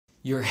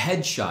Your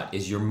headshot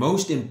is your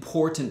most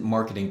important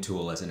marketing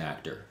tool as an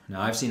actor.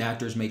 Now, I've seen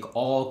actors make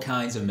all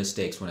kinds of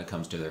mistakes when it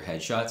comes to their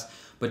headshots,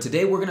 but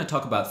today we're going to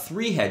talk about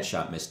 3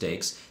 headshot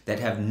mistakes that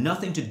have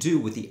nothing to do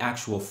with the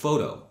actual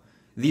photo.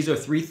 These are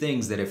 3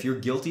 things that if you're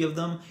guilty of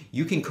them,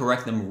 you can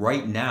correct them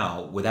right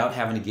now without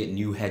having to get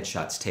new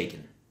headshots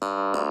taken.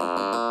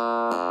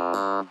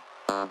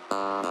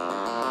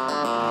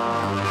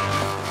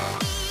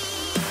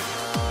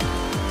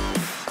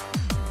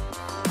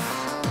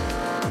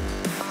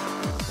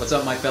 What's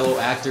up, my fellow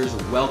actors?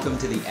 Welcome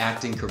to the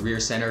Acting Career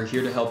Center,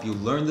 here to help you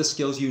learn the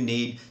skills you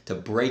need to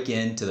break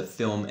into the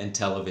film and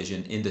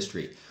television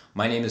industry.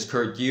 My name is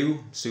Kurt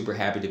Yu. Super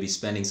happy to be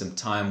spending some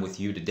time with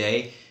you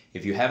today.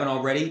 If you haven't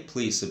already,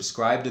 please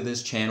subscribe to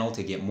this channel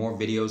to get more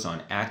videos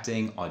on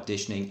acting,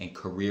 auditioning, and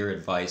career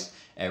advice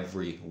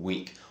every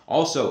week.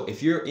 Also,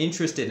 if you're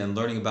interested in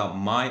learning about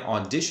my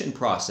audition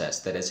process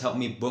that has helped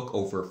me book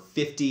over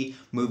 50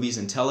 movies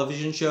and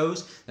television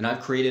shows, then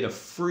I've created a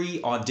free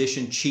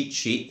audition cheat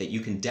sheet that you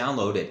can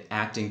download at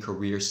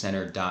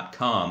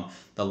actingcareercenter.com.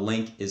 The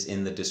link is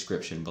in the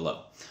description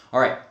below. All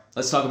right,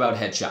 let's talk about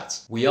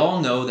headshots. We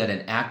all know that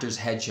an actor's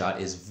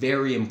headshot is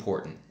very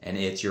important, and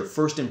it's your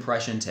first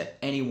impression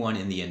to anyone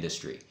in the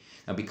industry.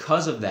 Now,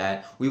 because of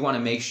that, we want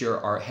to make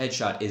sure our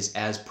headshot is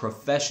as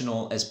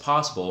professional as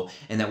possible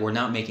and that we're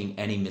not making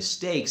any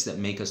mistakes that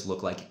make us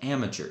look like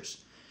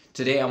amateurs.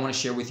 Today, I want to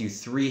share with you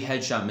 3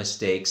 headshot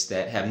mistakes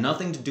that have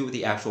nothing to do with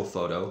the actual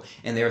photo,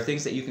 and they are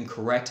things that you can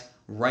correct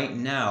right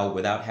now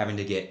without having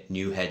to get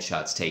new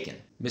headshots taken.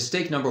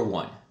 Mistake number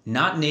 1,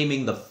 not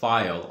naming the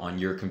file on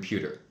your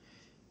computer.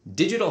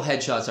 Digital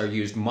headshots are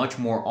used much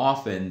more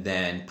often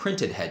than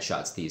printed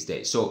headshots these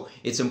days, so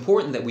it's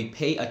important that we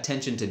pay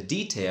attention to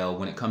detail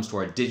when it comes to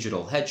our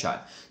digital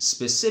headshot,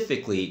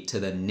 specifically to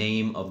the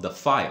name of the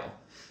file.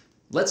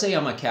 Let's say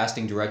I'm a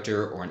casting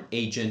director or an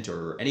agent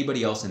or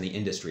anybody else in the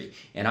industry,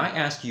 and I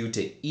ask you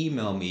to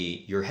email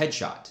me your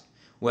headshot.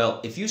 Well,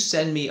 if you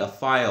send me a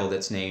file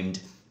that's named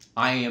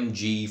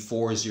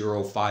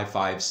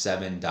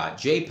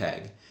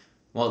img40557.jpg,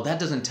 well, that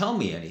doesn't tell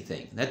me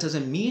anything. That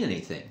doesn't mean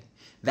anything.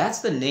 That's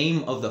the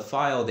name of the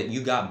file that you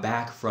got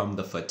back from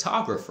the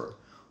photographer.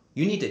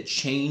 You need to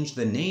change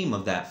the name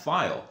of that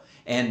file,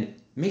 and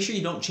make sure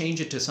you don't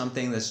change it to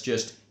something that's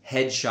just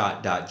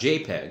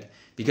headshot.jpg,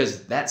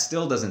 because that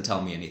still doesn't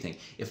tell me anything.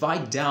 If I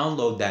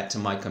download that to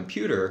my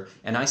computer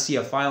and I see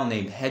a file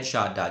named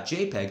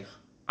headshot.jpg,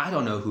 I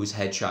don't know whose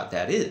headshot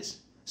that is.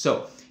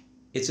 So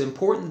it's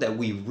important that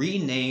we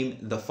rename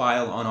the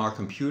file on our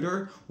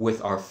computer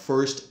with our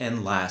first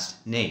and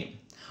last name.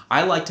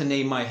 I like to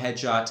name my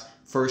headshot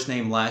first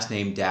name, last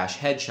name,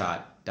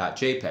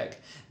 headshot.jpg.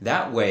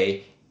 That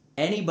way,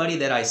 anybody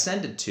that I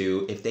send it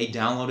to, if they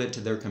download it to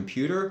their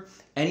computer,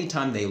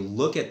 anytime they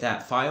look at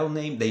that file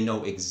name, they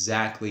know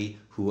exactly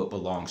who it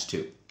belongs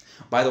to.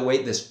 By the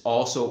way, this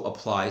also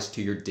applies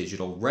to your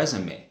digital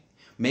resume.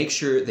 Make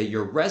sure that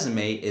your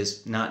resume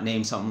is not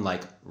named something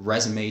like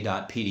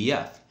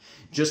resume.pdf.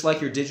 Just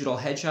like your digital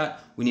headshot,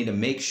 we need to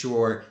make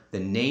sure the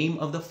name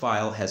of the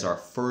file has our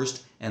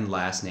first and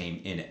last name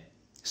in it.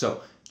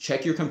 So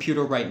check your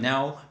computer right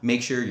now,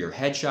 make sure your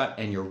headshot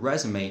and your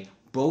resume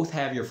both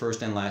have your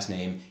first and last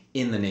name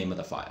in the name of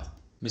the file.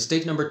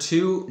 Mistake number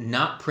 2,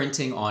 not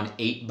printing on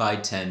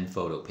 8x10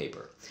 photo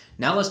paper.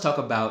 Now let's talk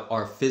about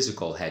our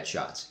physical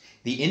headshots.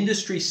 The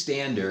industry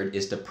standard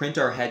is to print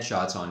our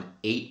headshots on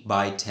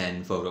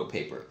 8x10 photo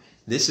paper.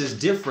 This is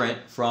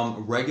different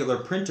from regular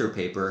printer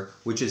paper,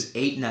 which is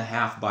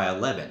 8.5 by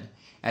 11.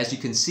 As you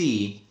can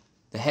see,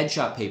 the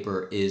headshot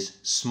paper is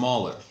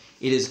smaller.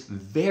 It is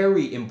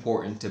very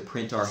important to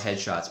print our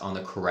headshots on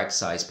the correct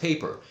size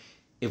paper.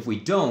 If we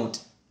don't,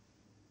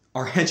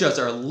 our headshots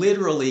are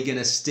literally going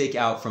to stick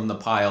out from the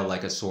pile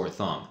like a sore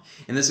thumb.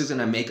 And this is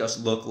going to make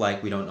us look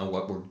like we don't know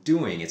what we're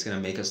doing. It's going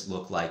to make us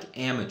look like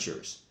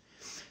amateurs.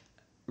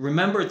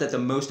 Remember that the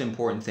most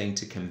important thing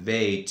to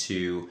convey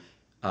to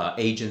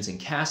agents and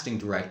casting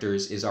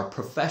directors is our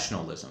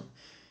professionalism.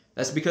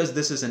 That's because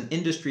this is an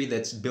industry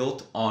that's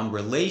built on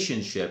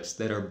relationships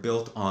that are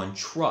built on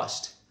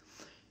trust.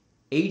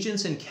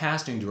 Agents and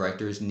casting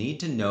directors need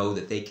to know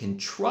that they can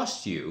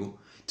trust you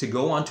to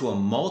go onto a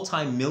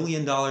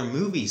multi-million-dollar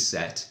movie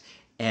set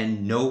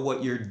and know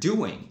what you're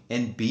doing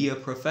and be a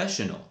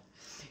professional.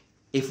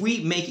 If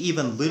we make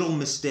even little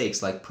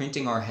mistakes like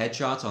printing our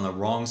headshots on the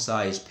wrong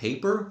size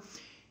paper,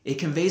 it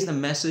conveys the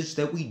message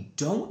that we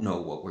don't know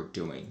what we're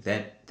doing,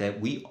 that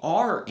we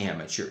are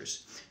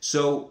amateurs.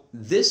 So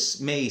this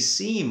may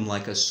seem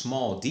like a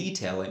small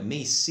detail, it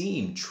may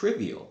seem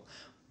trivial,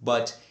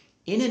 but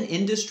in an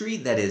industry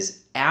that is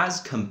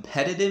as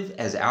competitive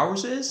as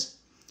ours is,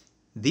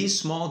 these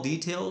small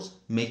details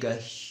make a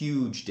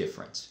huge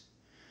difference.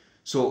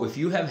 So if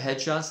you have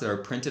headshots that are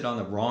printed on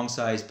the wrong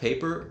size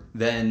paper,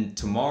 then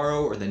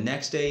tomorrow or the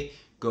next day,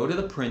 go to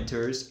the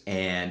printers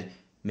and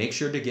make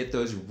sure to get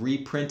those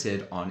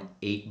reprinted on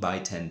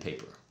 8x10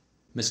 paper.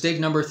 Mistake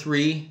number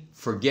 3,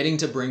 forgetting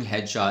to bring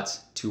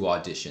headshots to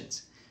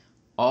auditions.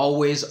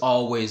 Always,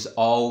 always,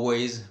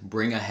 always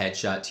bring a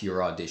headshot to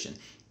your audition.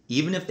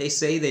 Even if they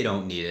say they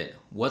don't need it,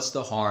 what's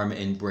the harm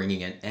in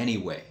bringing it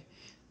anyway?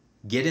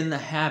 Get in the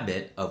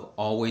habit of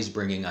always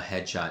bringing a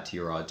headshot to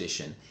your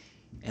audition.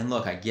 And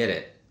look, I get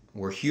it.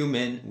 We're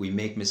human, we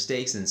make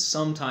mistakes, and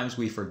sometimes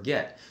we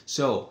forget.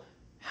 So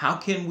how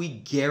can we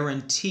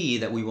guarantee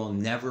that we will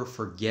never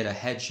forget a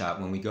headshot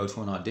when we go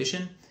to an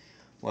audition?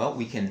 Well,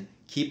 we can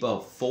keep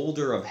a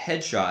folder of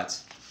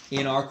headshots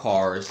in our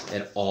cars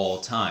at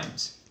all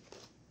times.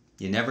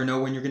 You never know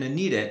when you're going to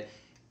need it,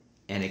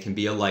 and it can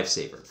be a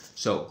lifesaver.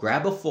 So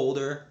grab a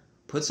folder,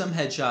 put some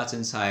headshots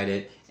inside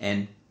it,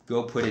 and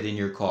go put it in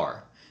your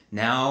car.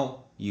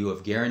 Now you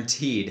have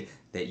guaranteed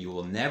that you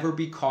will never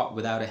be caught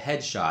without a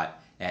headshot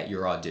at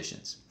your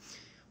auditions.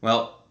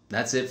 Well,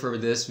 that's it for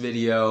this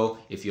video.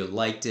 If you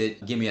liked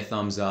it, give me a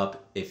thumbs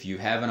up. If you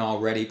haven't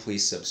already,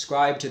 please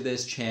subscribe to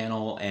this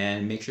channel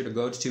and make sure to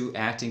go to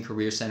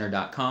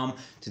actingcareercenter.com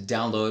to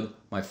download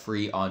my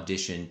free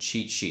audition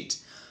cheat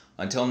sheet.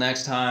 Until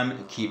next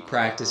time, keep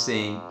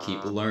practicing,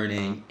 keep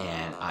learning,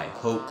 and I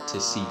hope to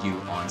see you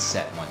on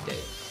set one day.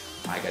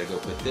 I gotta go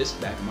put this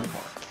back in my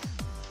car.